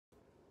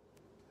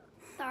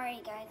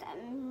Alright guys,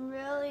 I'm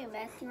really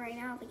messy right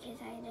now because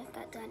I just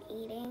got done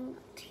eating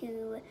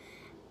two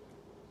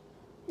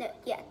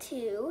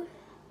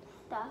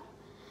stuff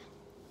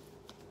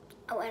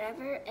or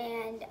whatever,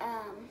 and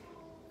I'm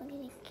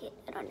gonna get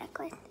a little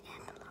necklace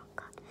and a little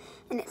cup,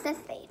 and it says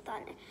faith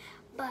on it.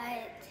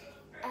 But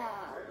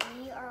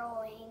we are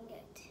going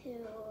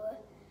to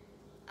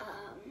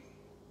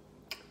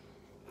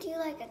do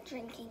like a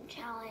drinking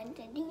challenge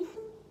and do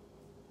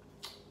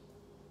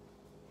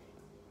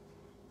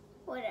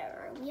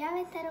whatever. We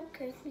haven't set up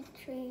Christmas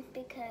trees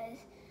because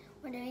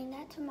we're doing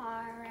that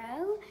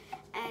tomorrow.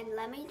 And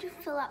let me just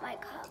fill up my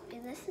cup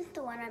because this is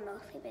the one I've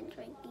mostly been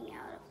drinking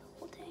out of the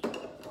whole day.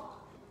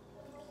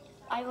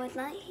 I was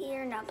not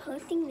here, not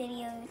posting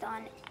videos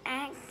on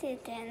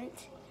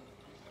accident.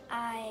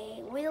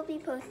 I will be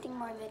posting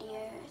more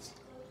videos.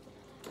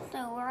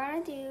 So we're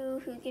gonna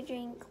do who can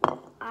drink,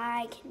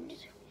 I can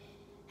drink.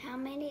 How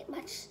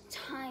much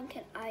time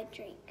can I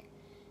drink?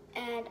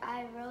 And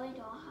I really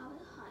don't have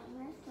a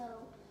timer, so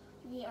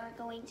we are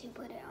going to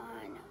put it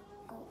on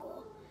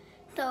Google.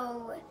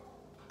 So,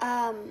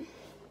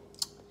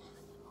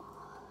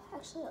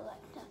 actually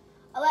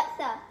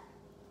Alexa,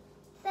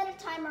 set a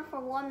timer for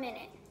 1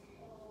 minute.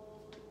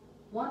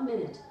 1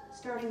 minute,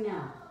 starting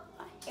now.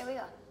 All right, here we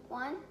go.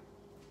 1,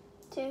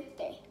 2,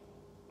 3.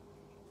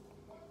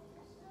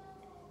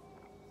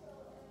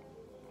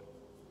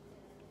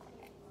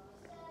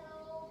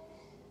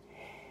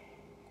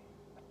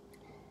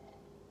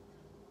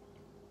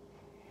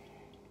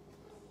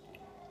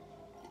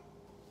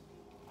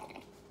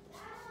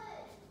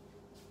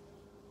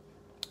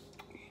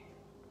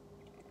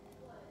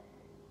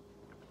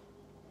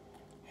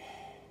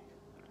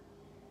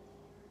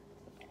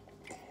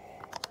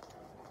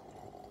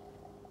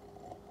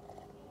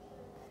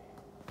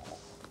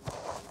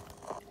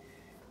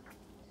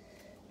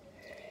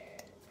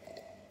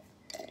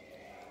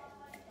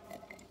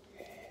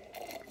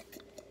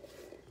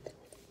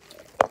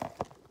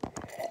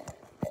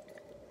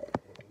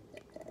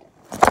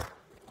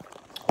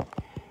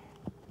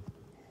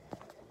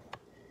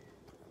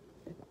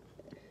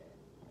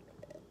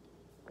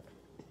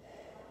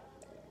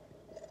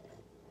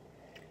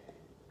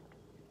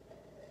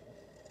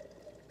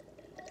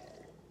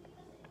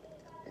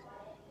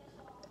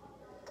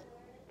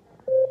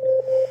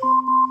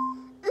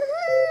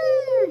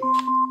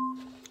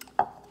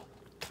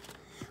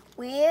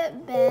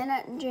 We've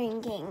been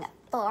drinking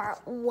for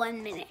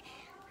 1 minute.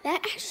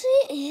 That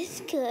actually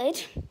is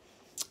good.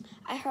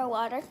 I heard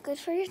water's good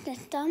for your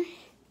system.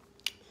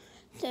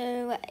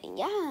 So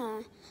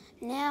yeah,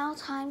 now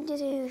time to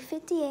do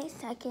 58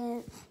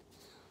 seconds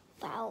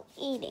without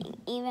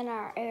eating. Even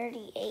I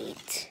already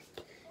ate,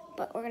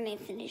 but we're gonna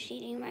finish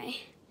eating my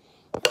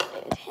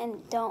food.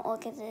 And don't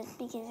look at this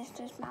because it's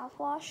just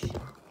mouthwash.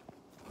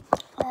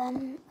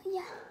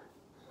 Yeah,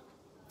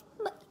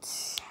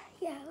 but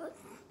yeah.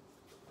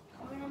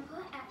 We're gonna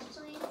put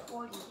actually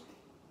 40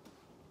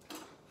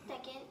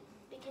 seconds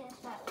because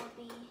that will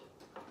be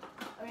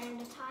around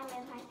the time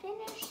as I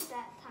finish.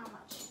 That's how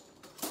much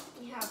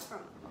you have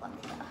from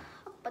Alexa.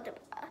 But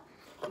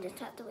you just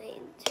have to wait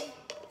until.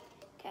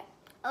 Okay,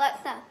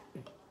 Alexa,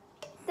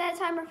 set a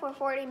timer for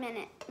 40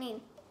 minutes.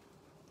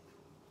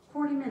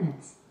 40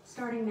 minutes,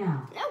 starting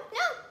now. No,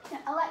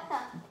 Alexa,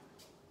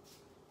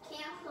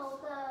 cancel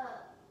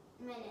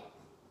the minute.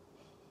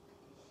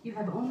 You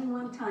have only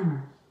one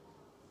timer.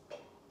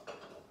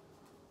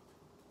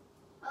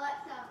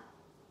 Alexa,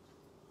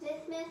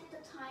 dismiss the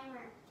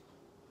timer.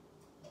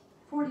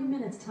 40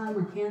 minutes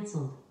timer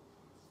canceled.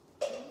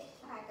 Okay,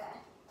 good.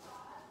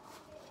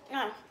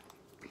 No.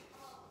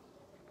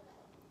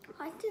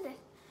 Let's do this.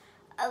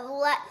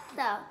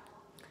 Alexa,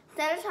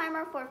 set a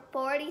timer for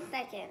 40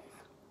 seconds.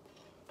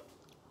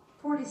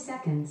 40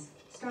 seconds,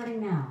 starting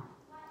now.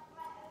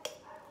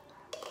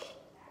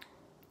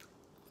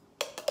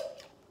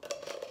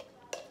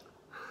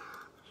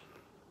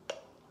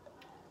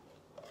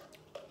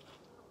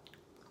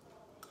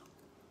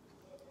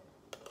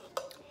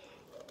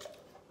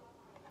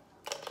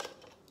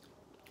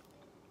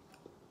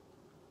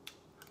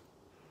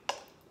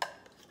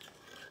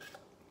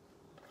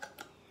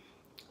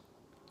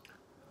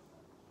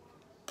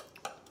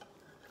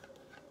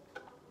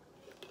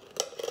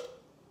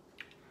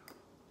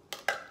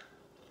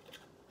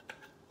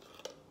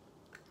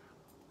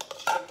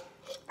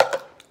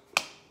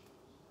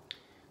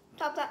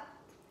 Stop that.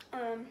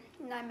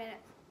 9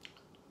 minutes.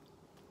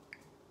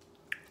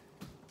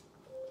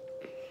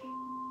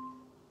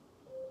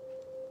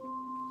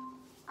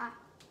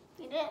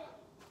 You did.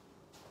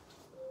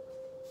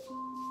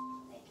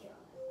 Thank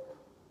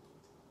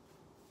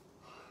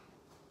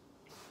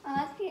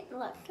you.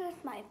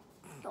 Alexa's my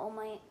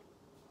soulmate.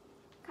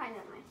 Kind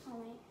of my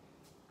soulmate.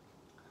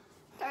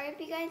 Sorry if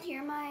you guys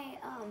hear my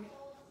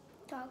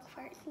dog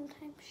fart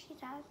sometimes. She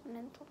has a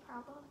mental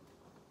problem.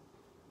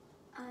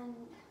 And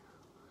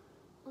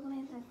look at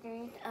my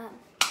sisters.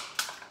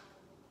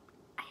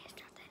 I just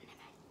dropped that in my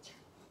mouth.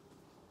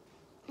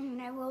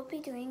 And I will be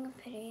doing a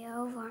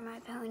video for my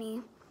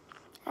pony.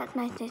 That's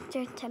my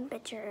sister's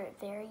temperature.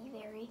 Very,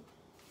 very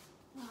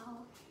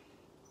low.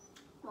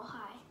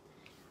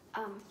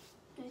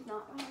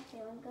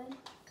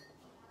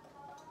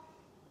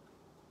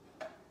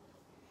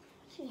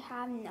 actually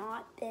have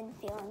not been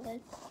feeling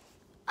good.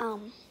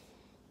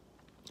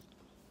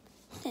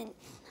 Since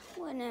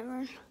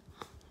whenever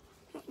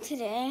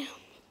today.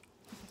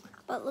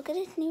 But look at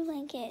this new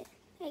blanket.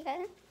 I got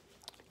it.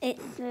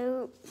 It's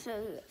so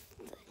good.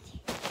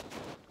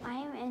 I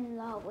am in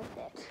love with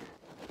it.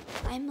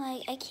 I'm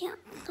like, I can't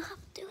stop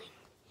doing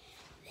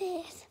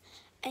this.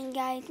 And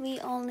guys, we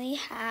only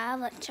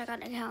have, let's check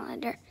out the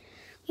calendar.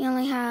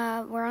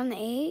 We're on the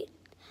 8th.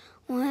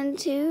 1,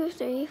 2,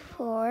 3,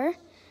 4,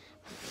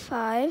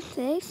 5,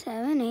 6,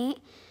 7, 8,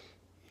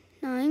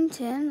 9,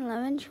 10,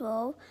 11,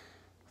 12,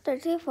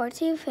 13,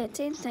 14,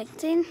 15,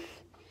 16,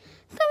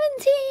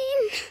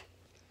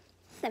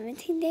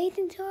 17 days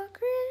until our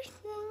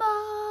Christmas.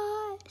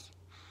 I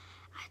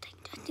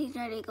think Dusty's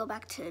ready to go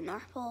back to the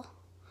North Pole.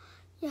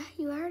 Yeah,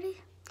 you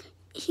already?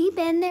 He's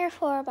been there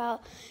for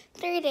about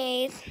 3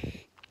 days.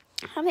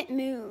 Haven't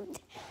moved.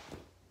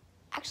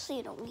 Actually,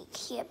 in a week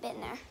he had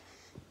been there.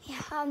 We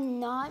have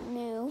not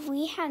moved.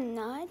 We have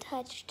not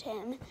touched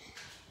him.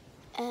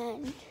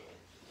 And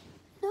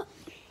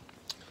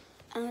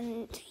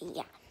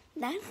yeah,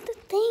 that's the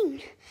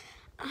thing.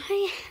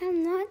 I have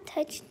not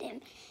touched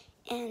him.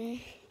 And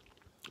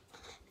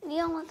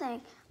the only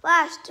thing,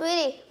 Flash,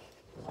 Tweety,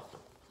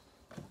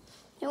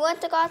 you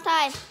want to go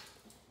outside?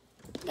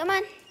 Come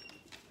on.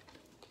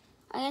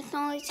 I guess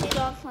only 2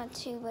 dogs want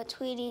to, but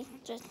Tweety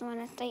just want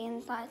to stay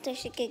inside so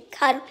she could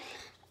cuddle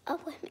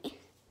up with me.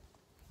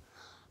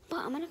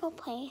 But I'm going to go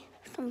play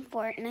some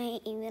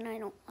Fortnite, even though I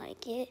don't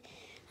like it.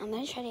 I'm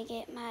going to try to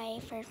get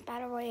my first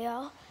Battle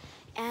Royale.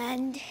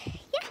 And,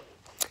 yeah.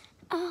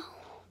 Oh,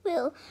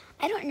 well,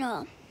 I don't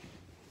know.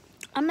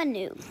 I'm a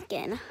noob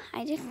again.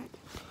 I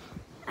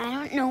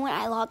don't know when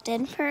I logged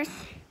in first.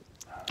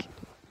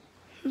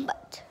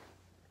 But,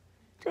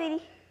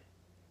 Tweety,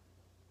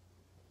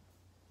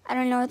 I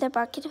don't know what they're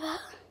barking about.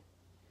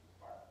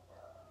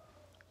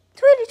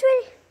 Tweety,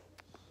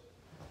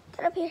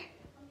 get up here.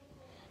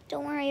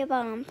 Don't worry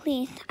about them,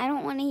 please. I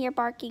don't want to hear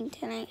barking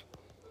tonight.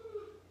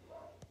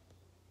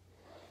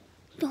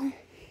 Don't.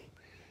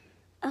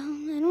 I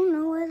don't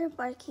know why they're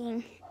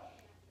barking.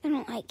 I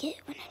don't like it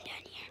when I'm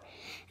down here.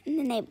 And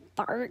then they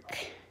bark.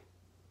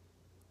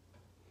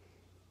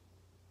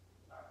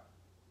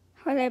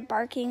 Or they're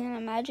barking and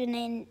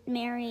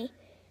imaginary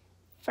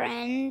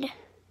friend.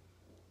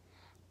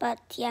 But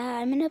yeah,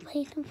 I'm gonna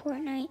play some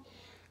Fortnite.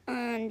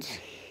 And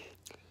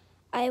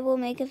I will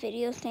make a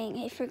video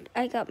saying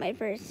I got my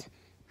first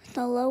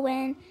solo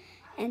win.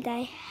 And I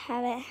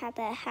haven't had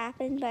that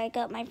happen, but I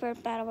got my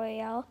first Battle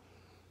Royale.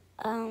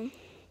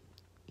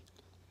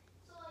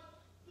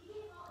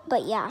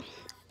 But yeah,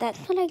 that's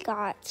what I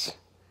got.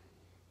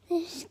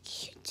 This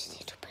cute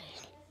little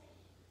bird.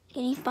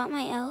 Can you spot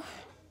my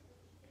elf?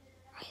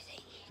 I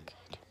think he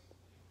could.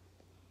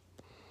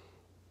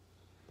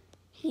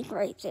 He's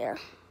right there.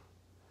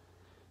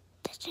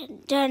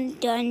 Dun.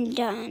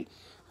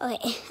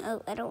 Okay,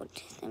 oh, I don't want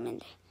to zoom in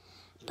there.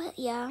 But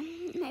yeah,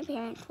 my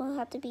parents will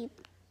have to be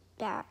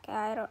back.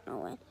 I don't know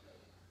when.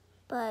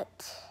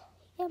 But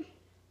yeah,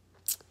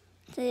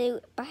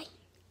 so bye.